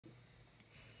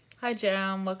Hi,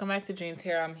 Jam. Welcome back to Dream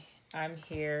Tarot. I'm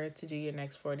here to do your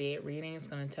next 48 reading. It's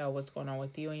going to tell what's going on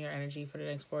with you and your energy for the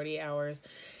next 48 hours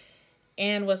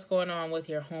and what's going on with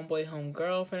your homeboy,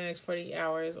 homegirl for the next 48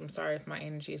 hours. I'm sorry if my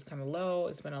energy is kind of low.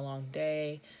 It's been a long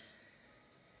day.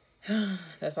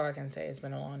 That's all I can say. It's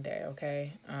been a long day,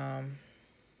 okay?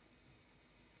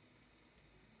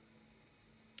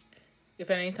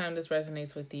 If at any time this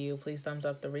resonates with you, please thumbs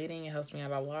up the reading. It helps me out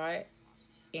a lot.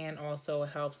 And also it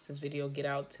helps this video get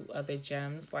out to other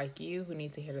gems like you who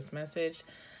need to hear this message.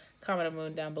 Comment a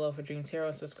moon down below for Dream Tarot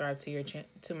and subscribe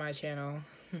to my channel.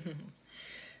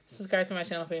 Subscribe to my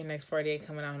channel for your next 48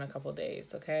 coming out in a couple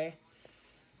days, okay?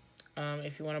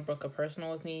 If you want to book a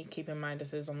personal with me, keep in mind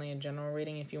this is only a general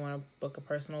reading. If you want to book a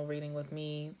personal reading with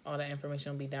me, all that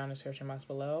information will be down in the description box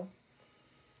below.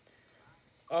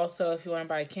 Also, if you want to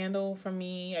buy a candle from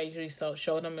me, I usually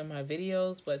show them in my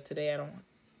videos, but today I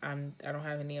don't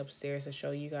have any upstairs to show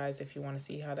you guys. If you want to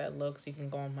see how that looks, you can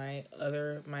go on my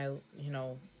older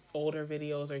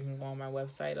videos, or you can go on my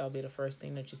website. That'll be the first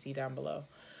thing that you see down below.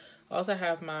 I also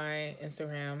have my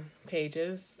Instagram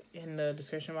pages in the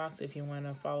description box. If you want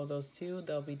to follow those too,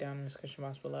 they'll be down in the description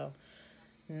box below.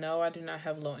 No, I do not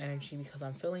have low energy because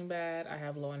I'm feeling bad. I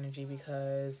have low energy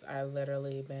because I've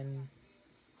literally been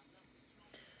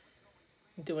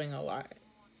doing a lot.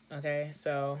 Okay,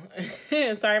 so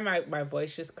sorry my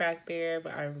voice just cracked there,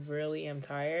 but I really am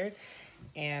tired,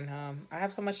 and I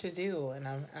have so much to do, and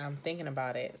I'm thinking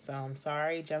about it. So I'm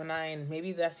sorry, Gemini, and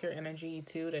maybe that's your energy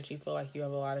too, that you feel like you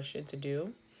have a lot of shit to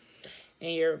do,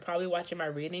 and you're probably watching my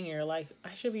reading, and you're like,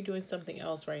 I should be doing something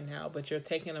else right now, but you're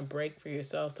taking a break for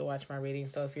yourself to watch my reading.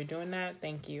 So if you're doing that,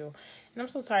 thank you. And I'm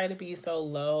so sorry to be so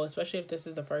low, especially if this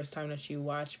is the first time that you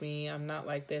watch me. I'm not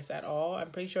like this at all. I'm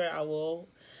pretty sure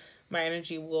my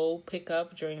energy will pick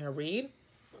up during her read.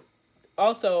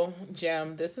 Also,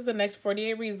 Gem, this is the next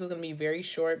 48 reads, but it's going to be very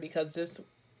short because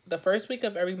the first week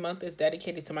of every month is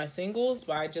dedicated to my singles,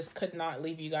 but I just could not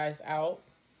leave you guys out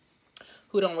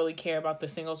who don't really care about the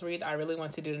singles read. I really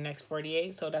want to do the next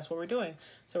 48, so that's what we're doing.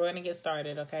 So we're going to get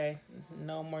started, okay?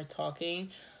 No more talking.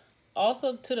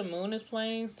 Also, To the Moon is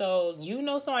playing, so you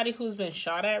know somebody who's been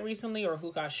shot at recently or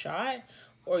who got shot,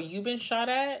 or you've been shot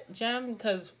at, Gem,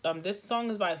 because this song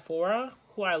is by Fora,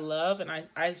 who I love, and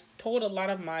I told a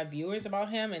lot of my viewers about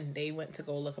him, and they went to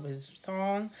go look up his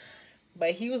song,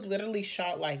 but he was literally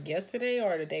shot like yesterday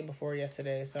or the day before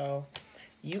yesterday. So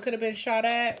you could have been shot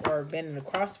at or been in the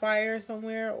crossfire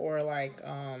somewhere, or like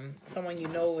someone you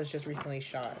know was just recently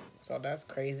shot. So that's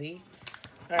crazy.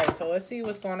 All right, so let's see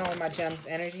what's going on with my Gem's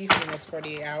energy for the next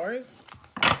 48 hours.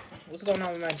 What's going on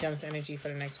with my Gem's energy for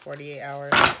the next 48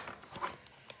 hours?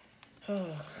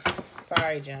 Oh,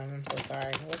 sorry, Gem. I'm so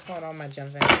sorry. What's going on with my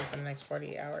Gem's energy for the next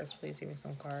 48 hours? Please give me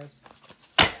some cards.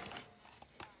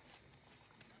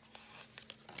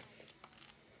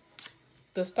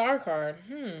 The Star card.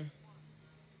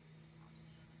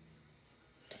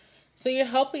 So you're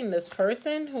helping this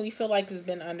person who you feel like has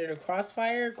been under the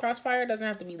crossfire. Crossfire doesn't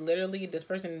have to be literally, this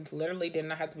person literally did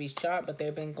not have to be shot, but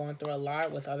they've been going through a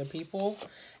lot with other people.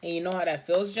 And you know how that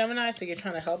feels, Gemini, so you're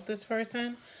trying to help this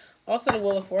person. Also, the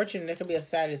Wheel of Fortune, there could be a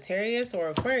Sagittarius or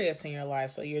Aquarius in your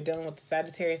life. So you're dealing with the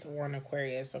Sagittarius or an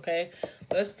Aquarius, okay?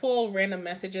 Let's pull random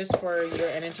messages for your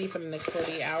energy for the next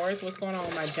 48 hours. What's going on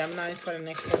with my Geminis for the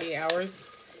next 48 hours?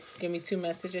 Give me 2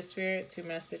 messages, Spirit. 2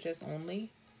 messages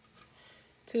only.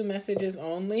 2 messages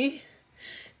only.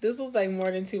 This looks like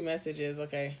more than 2 messages,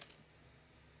 okay?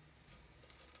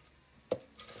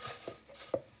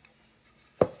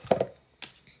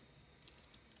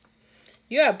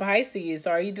 You have Pisces.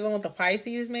 So are you dealing with the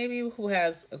Pisces maybe who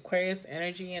has Aquarius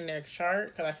energy in their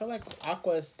chart? Because I feel like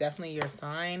Aqua is definitely your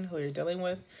sign who you're dealing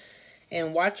with.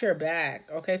 And watch your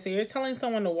back. Okay, so you're telling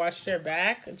someone to watch their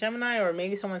back, Gemini, or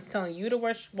maybe someone's telling you to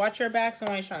watch your back.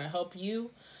 Somebody's trying to help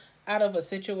you out of a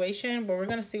situation. But we're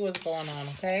going to see what's going on,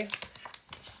 okay?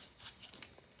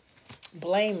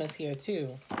 Blame is here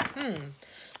too.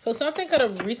 So something could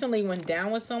have recently went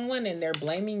down with someone and they're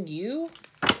blaming you.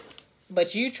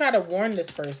 But you try to warn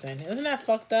this person. Isn't that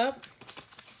fucked up?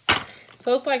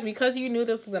 So it's like because you knew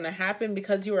this was going to happen,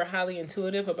 because you were highly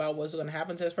intuitive about what's going to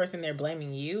happen to this person, they're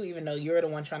blaming you, even though you're the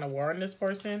one trying to warn this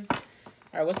person. All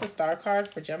right, what's the Star card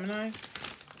for Gemini?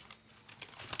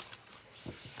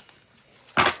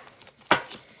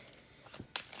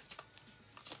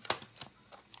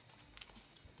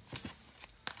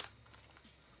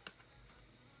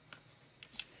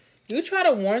 You try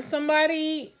to warn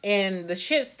somebody and the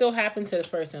shit still happened to this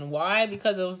person. Why?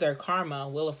 Because it was their karma,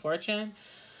 Wheel of Fortune.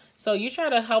 So you try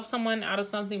to help someone out of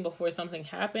something before something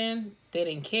happened. They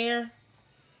didn't care.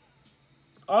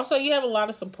 Also, you have a lot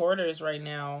of supporters right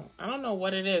now. I don't know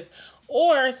what it is.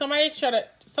 Or somebody's trying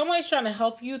to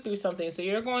help you through something. So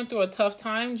you're going through a tough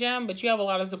time, Gem, but you have a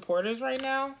lot of supporters right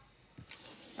now.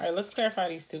 All right, let's clarify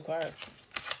these two cards.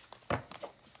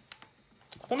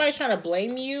 Somebody's trying to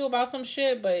blame you about some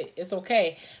shit, but it's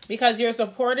okay. Because your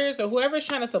supporters or whoever's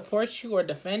trying to support you or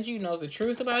defend you knows the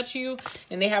truth about you.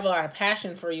 And they have a lot of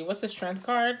passion for you. What's the strength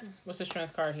card? What's the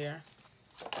strength card here?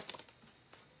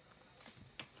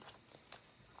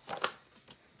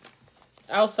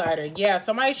 Outsider. Yeah,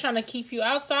 somebody's trying to keep you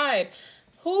outside.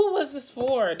 Who was this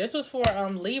for? This was for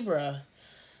Libra.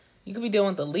 You could be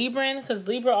dealing with the Libran, because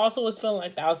Libra also was feeling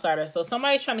like the outsider. So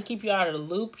somebody's trying to keep you out of the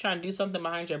loop, trying to do something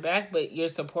behind your back, but your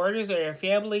supporters or your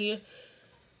family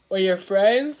or your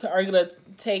friends are going to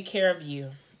take care of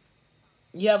you.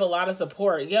 You have a lot of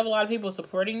support. You have a lot of people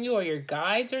supporting you, or your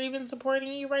guides are even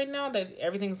supporting you right now, that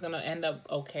everything's going to end up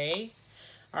okay.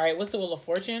 All right, what's the Wheel of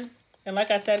Fortune? And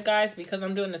like I said, guys, because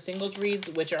I'm doing the singles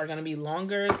reads, which are going to be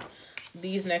longer,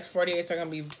 these next 48s are going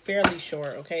to be fairly short,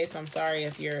 okay? So I'm sorry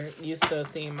if you're used to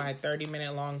seeing my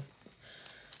 30-minute long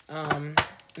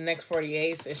next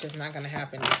 48s. It's just not going to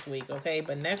happen this week, okay?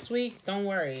 But next week, don't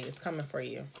worry. It's coming for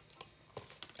you.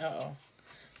 Uh-oh.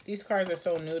 These cards are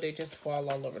so new, they just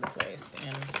fall all over the place.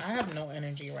 And I have no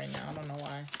energy right now. I don't know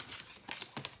why.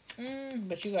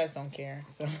 But you guys don't care.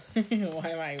 So why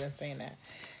am I even saying that?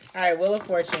 All right, Wheel of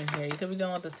Fortune here. You could be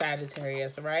dealing with the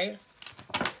Sagittarius, right?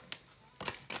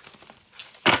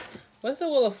 What's the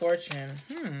Wheel of Fortune?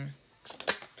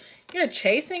 You're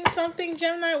chasing something,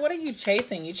 Gemini? What are you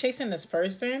chasing? You chasing this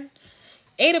person?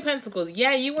 Eight of Pentacles.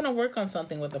 Yeah, you want to work on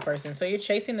something with the person. So you're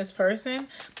chasing this person,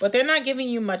 but they're not giving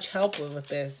you much help with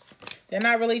this. They're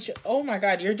not really... Oh, my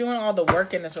God. You're doing all the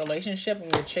work in this relationship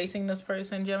and you're chasing this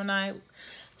person, Gemini.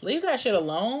 Leave that shit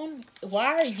alone.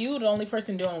 Why are you the only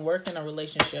person doing work in a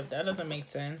relationship? That doesn't make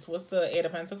sense. What's the Eight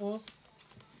of Pentacles?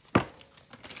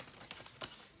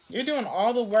 You're doing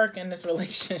all the work in this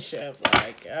relationship.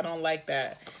 Like, I don't like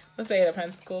that. What's the Eight of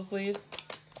Pentacles, please?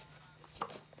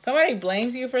 Somebody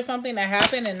blames you for something that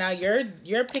happened, and now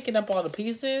you're picking up all the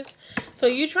pieces. So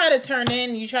you try to turn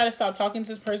in, you try to stop talking to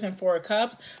this person, Four of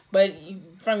Cups, but you,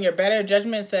 from your better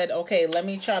judgment, said, okay, let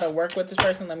me try to work with this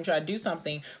person, let me try to do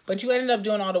something. But you ended up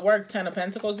doing all the work. Ten of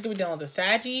Pentacles. You could be dealing with a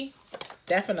Saggy.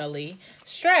 Definitely.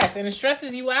 Stress, and it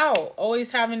stresses you out.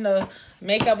 Always having to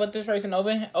make up with this person,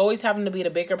 always having to be the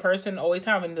bigger person, always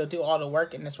having to do all the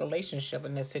work in this relationship,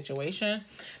 in this situation.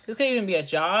 This could even be a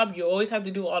job. You always have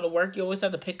to do all the work. You always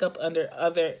have to pick up under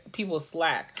other people's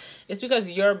slack. It's because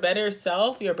your better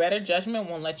self, your better judgment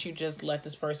won't let you just let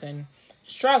this person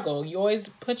struggle. You always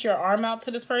put your arm out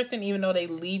to this person, even though they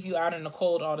leave you out in the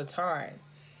cold all the time.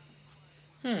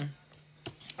 All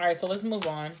right, so let's move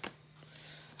on.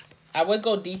 I would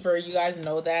go deeper, you guys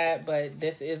know that, but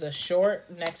this is a short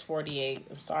next 48.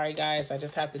 I'm sorry, guys. I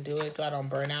just have to do it so I don't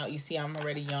burn out. You see, I'm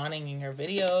already yawning in your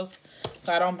videos.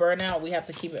 So I don't burn out. We have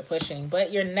to keep it pushing.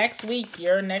 But your next week,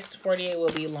 your next 48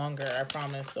 will be longer, I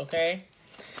promise, okay?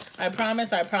 I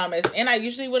promise, I promise. And I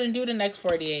usually wouldn't do the next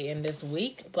 48 in this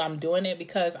week, but I'm doing it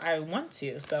because I want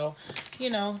to. So, you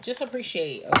know, just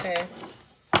appreciate, okay?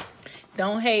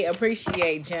 Don't hate,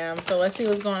 appreciate, Gem. So let's see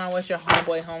what's going on with your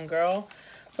homeboy, homegirl.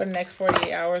 For the next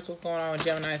 48 hours, what's going on with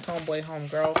Gemini's homeboy,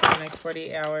 homegirl for the next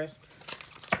 48 hours?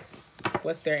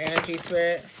 What's their energy,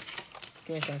 spirit?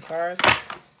 Give me some cards.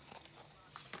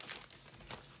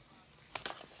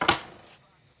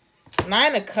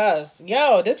 Nine of Cups.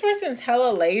 Yo, this person's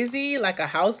hella lazy, like a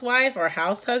housewife or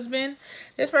house husband.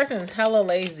 This person's hella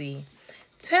lazy.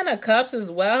 Ten of Cups as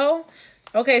well.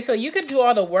 Okay, so you could do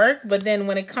all the work, but then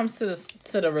when it comes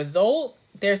to the result,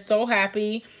 they're so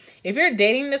happy. If you're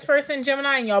dating this person,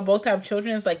 Gemini, and y'all both have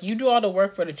children, it's like you do all the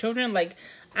work for the children. Like,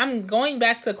 I'm going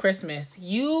back to Christmas.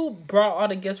 You brought all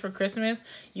the gifts for Christmas.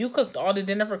 You cooked all the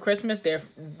dinner for Christmas.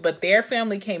 But their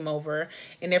family came over,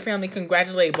 and their family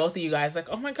congratulated both of you guys. Like,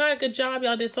 oh my God, good job.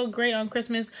 Y'all did so great on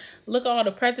Christmas. Look at all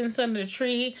the presents under the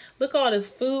tree. Look at all this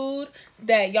food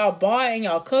that y'all bought and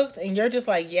y'all cooked. And you're just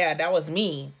like, yeah, that was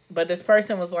me. But this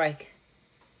person was like,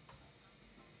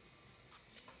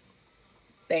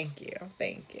 thank you.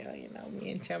 Thank you. You know,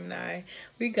 me and Gemini,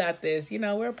 we got this. You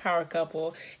know, we're a power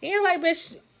couple. And you're like,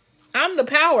 bitch, I'm the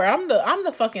power. I'm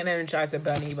the fucking Energizer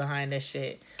bunny behind this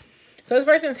shit. So this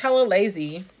person's hella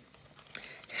lazy.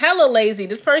 Hella lazy.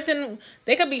 This person,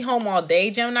 they could be home all day,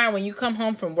 Gemini. When you come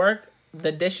home from work,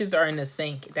 the dishes are in the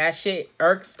sink. That shit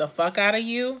irks the fuck out of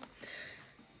you.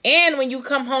 And when you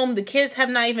come home, the kids have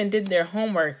not even did their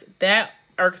homework. That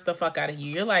irks the fuck out of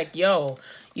you. You're like, yo,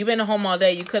 you've been at home all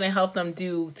day. You couldn't help them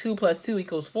do 2 +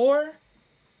 2 = 4.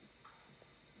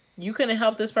 You couldn't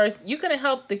help this person. You couldn't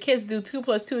help the kids do 2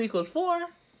 + 2 = 4.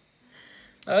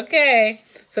 Okay.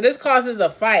 So this causes a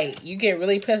fight. You get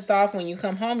really pissed off when you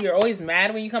come home. You're always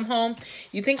mad when you come home.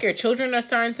 You think your children are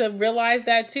starting to realize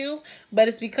that too. But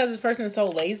it's because this person is so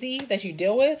lazy that you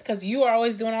deal with. Because you are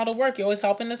always doing all the work. You're always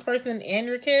helping this person and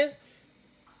your kids.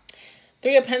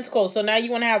 Three of Pentacles. So now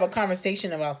you want to have a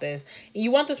conversation about this. And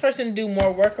you want this person to do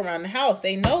more work around the house.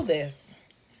 They know this.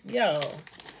 Yo.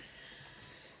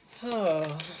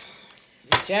 Oh.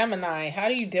 Gemini, how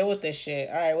do you deal with this shit?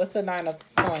 All right, what's the Nine of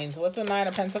Coins? What's the Nine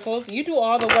of Pentacles? You do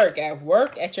all the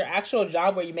work, at your actual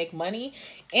job where you make money,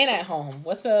 and at home.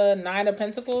 What's the Nine of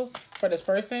Pentacles for this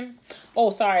person?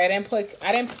 Oh, sorry,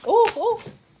 ooh.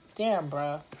 Damn,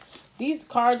 bro. These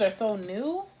cards are so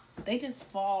new. They just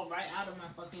fall right out of my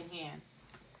fucking hand.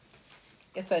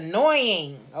 It's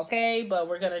annoying, okay? But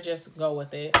we're going to just go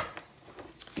with it.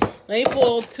 Let me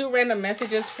pull 2 random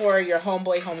messages for your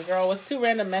homeboy, homegirl. What's 2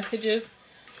 random messages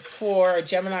for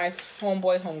Gemini's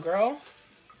homeboy, homegirl?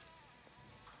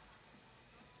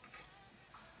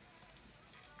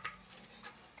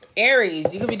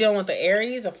 Aries. You could be dealing with the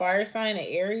Aries, a fire sign, an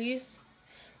Aries.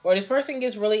 Or this person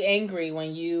gets really angry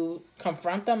when you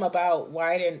confront them about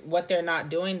what they're not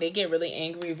doing. They get really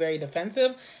angry, very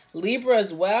defensive. Libra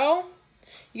as well.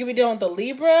 You could be dealing with the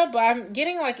Libra, but I'm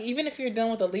getting like, even if you're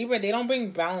dealing with the Libra, they don't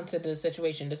bring balance to the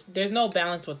situation. There's no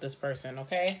balance with this person,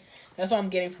 okay? That's what I'm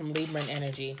getting from Libran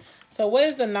energy. So what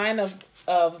is the Nine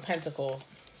of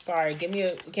Pentacles? Sorry, give me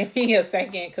a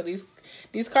second, because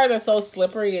these cards are so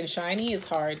slippery and shiny. It's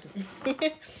hard.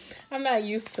 I'm not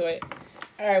used to it.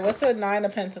 All right, what's the Nine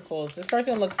of Pentacles? This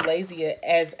person looks lazy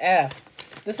as F.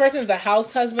 This person's a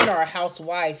house husband or a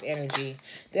housewife energy.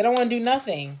 They don't want to do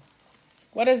nothing.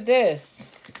 What is this?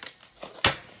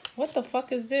 What the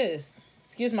fuck is this?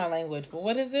 Excuse my language, but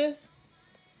what is this?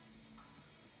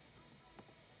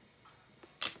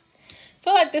 I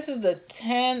feel like this is the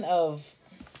 10 of...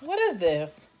 What is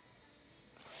this?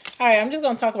 Alright, I'm just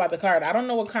going to talk about the card. I don't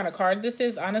know what kind of card this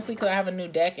is, honestly, because I have a new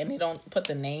deck and they don't put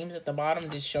the names at the bottom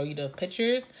to show you the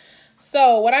pictures.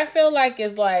 So, what I feel like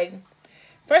is like...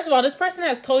 First of all, this person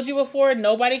has told you before,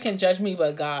 nobody can judge me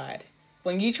but God.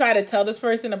 When you try to tell this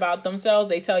person about themselves,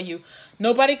 they tell you,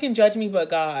 nobody can judge me but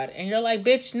God. And you're like,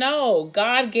 bitch, no.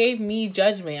 God gave me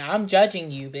judgment. I'm judging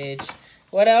you, bitch.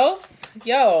 What else?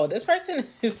 Yo, this person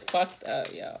is fucked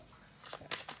up, yo.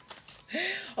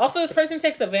 Also, this person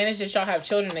takes advantage that y'all have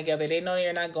children together. They know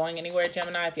you're not going anywhere,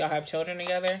 Gemini, if y'all have children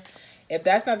together. If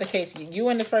that's not the case, you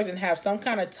and this person have some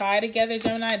kind of tie together,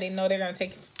 Gemini. They know they're going to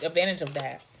take advantage of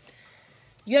that.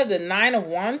 You have the Nine of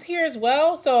Wands here as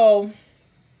well. So...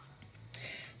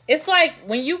 It's like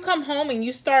when you come home and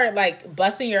you start like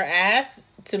busting your ass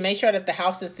to make sure that the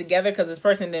house is together because this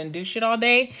person didn't do shit all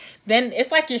day, then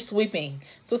it's like you're sweeping.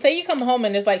 So say you come home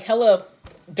and there's like hella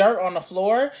dirt on the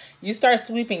floor. You start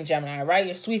sweeping, Gemini, right?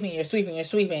 You're sweeping.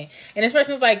 And this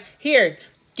person's like, here,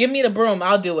 give me the broom.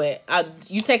 I'll do it.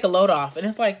 You take a load off. And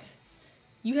it's like,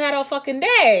 you had a fucking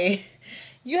day.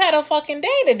 You had a fucking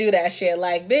day to do that shit.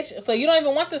 Like, bitch. So you don't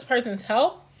even want this person's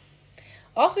help.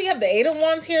 Also, you have the Eight of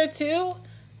Wands here too.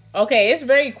 Okay, it's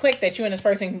very quick that you and this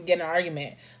person can get in an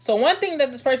argument. So one thing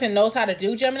that this person knows how to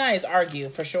do, Gemini, is argue,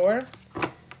 for sure.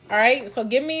 All right, so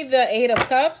give me the Eight of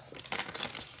Cups.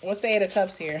 What's the Eight of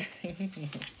Cups here?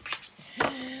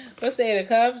 What's the Eight of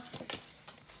Cups?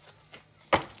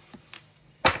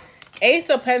 Ace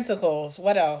of Pentacles.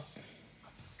 What else?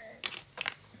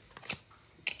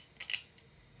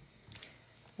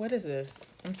 What is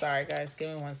this? I'm sorry, guys. Give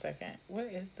me 1 second. What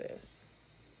is this?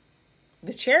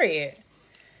 The Chariot.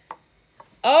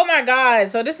 Oh my God.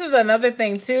 So this is another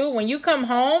thing too. When you come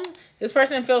home, this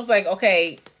person feels like,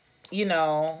 okay, you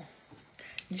know,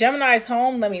 Gemini's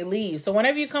home, let me leave. So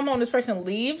whenever you come home, this person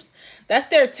leaves. That's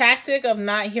their tactic of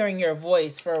not hearing your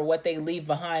voice for what they leave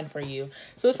behind for you.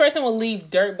 So this person will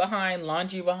leave dirt behind,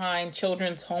 laundry behind,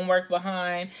 children's homework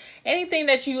behind. Anything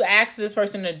that you ask this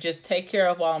person to just take care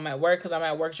of while I'm at work, because I'm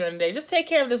at work during the day, just take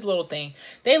care of this little thing.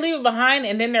 They leave it behind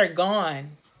and then they're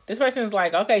gone. This person's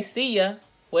like, okay, see ya.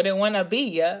 Wouldn't want to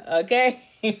be ya, okay?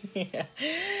 Yeah.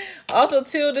 Also,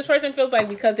 too, this person feels like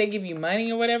because they give you money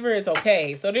or whatever, it's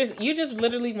okay. So you just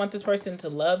literally want this person to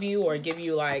love you or give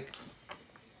you, like,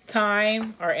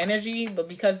 time or energy. But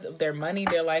because of their money,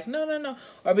 they're like, no, no, no.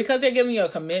 Or because they're giving you a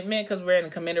commitment because we're in a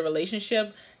committed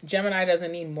relationship, Gemini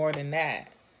doesn't need more than that.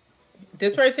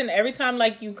 This person, every time,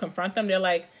 like, you confront them, they're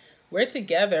like, we're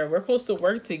together. We're supposed to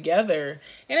work together.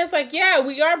 And it's like, yeah,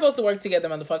 we are supposed to work together,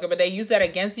 motherfucker. But they use that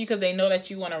against you because they know that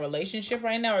you want a relationship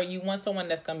right now or you want someone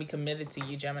that's going to be committed to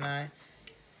you, Gemini.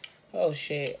 Oh,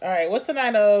 shit. All right. What's the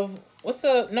Nine of... What's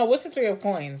the Three of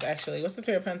Coins, actually? What's the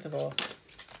Three of Pentacles?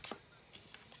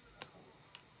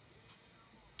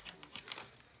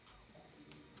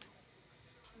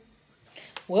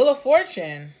 Wheel of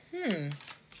Fortune.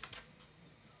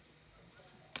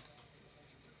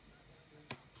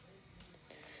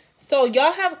 So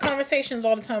y'all have conversations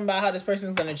all the time about how this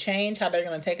person's going to change, how they're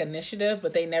going to take initiative,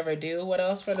 but they never do. What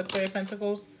else for the Three of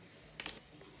Pentacles?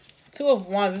 Two of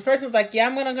Wands. This person's like, yeah,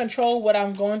 I'm going to control what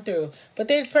I'm going through. But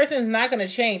this person is not going to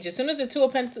change. As soon as the Two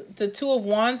of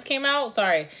Wands came out,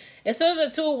 as soon as the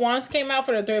Two of Wands came out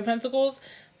for the Three of Pentacles,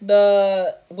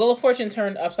 the Wheel of Fortune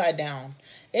turned upside down.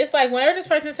 It's like whenever this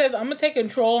person says, I'm going to take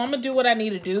control, I'm going to do what I need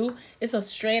to do, it's a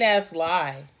straight-ass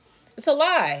lie. It's a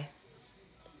lie.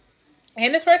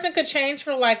 And this person could change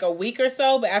for like a week or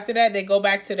so, but after that, they go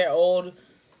back to their old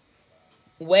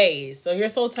ways. So you're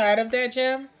so tired of that,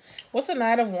 Jim? What's the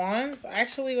Knight of Wands?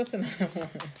 Actually, what's the Knight of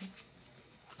Wands?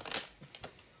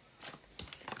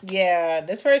 Yeah,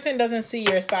 this person doesn't see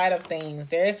your side of things.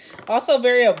 They're also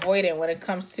very avoidant when it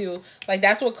comes to, like,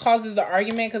 that's what causes the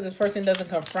argument, because this person doesn't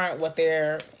confront what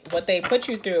they put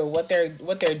you through, what they're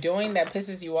doing that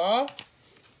pisses you off.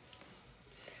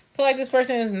 I feel like this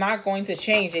person is not going to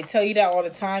change. They tell you that all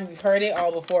the time. You've heard it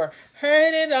all before.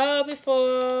 Heard it all before.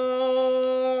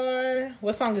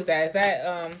 What song is that? Is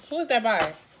that, who is that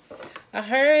by? I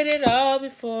heard it all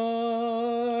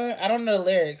before. I don't know the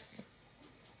lyrics.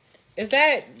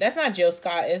 That's not Jill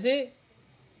Scott, is it?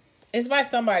 It's by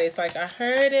somebody. It's like, I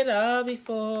heard it all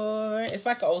before. It's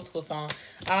like an old school song.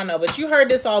 I don't know, but you heard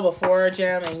this all before,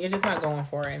 Jim, and you're just not going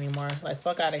for it anymore. Like,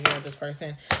 fuck out of here with this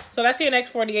person. So that's your next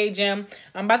 48, Jim.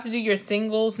 I'm about to do your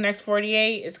singles next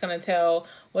 48. It's going to tell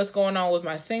what's going on with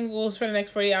my singles for the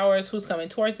next 48 hours, who's coming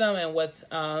towards them, and what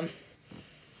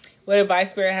advice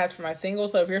Spirit has for my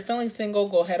singles. So if you're feeling single,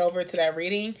 go head over to that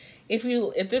reading. If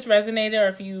this resonated, or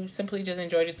if you simply just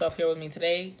enjoyed yourself here with me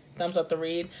today, thumbs up the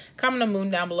read. Comment the moon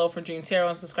down below for Dream Tarot,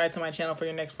 and subscribe to my channel for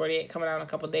your next 48 coming out in a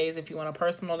couple days. If you want a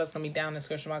personal, that's going to be down in the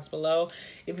description box below.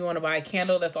 If you want to buy a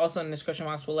candle, that's also in the description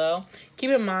box below. Keep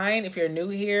in mind, if you're new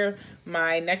here,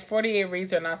 my next 48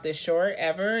 reads are not this short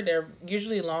ever. They're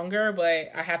usually longer,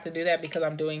 but I have to do that because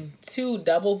I'm doing 2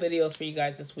 double videos for you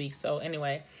guys this week. So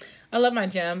anyway, I love my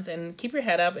gems, and keep your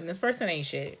head up, and this person ain't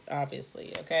shit,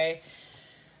 obviously, okay?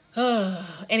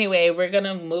 Anyway, we're going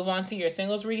to move on to your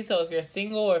singles read. So if you're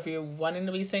single, or if you're wanting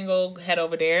to be single, head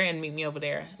over there and meet me over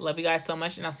there. Love you guys so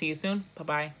much, and I'll see you soon.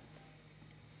 Bye-bye.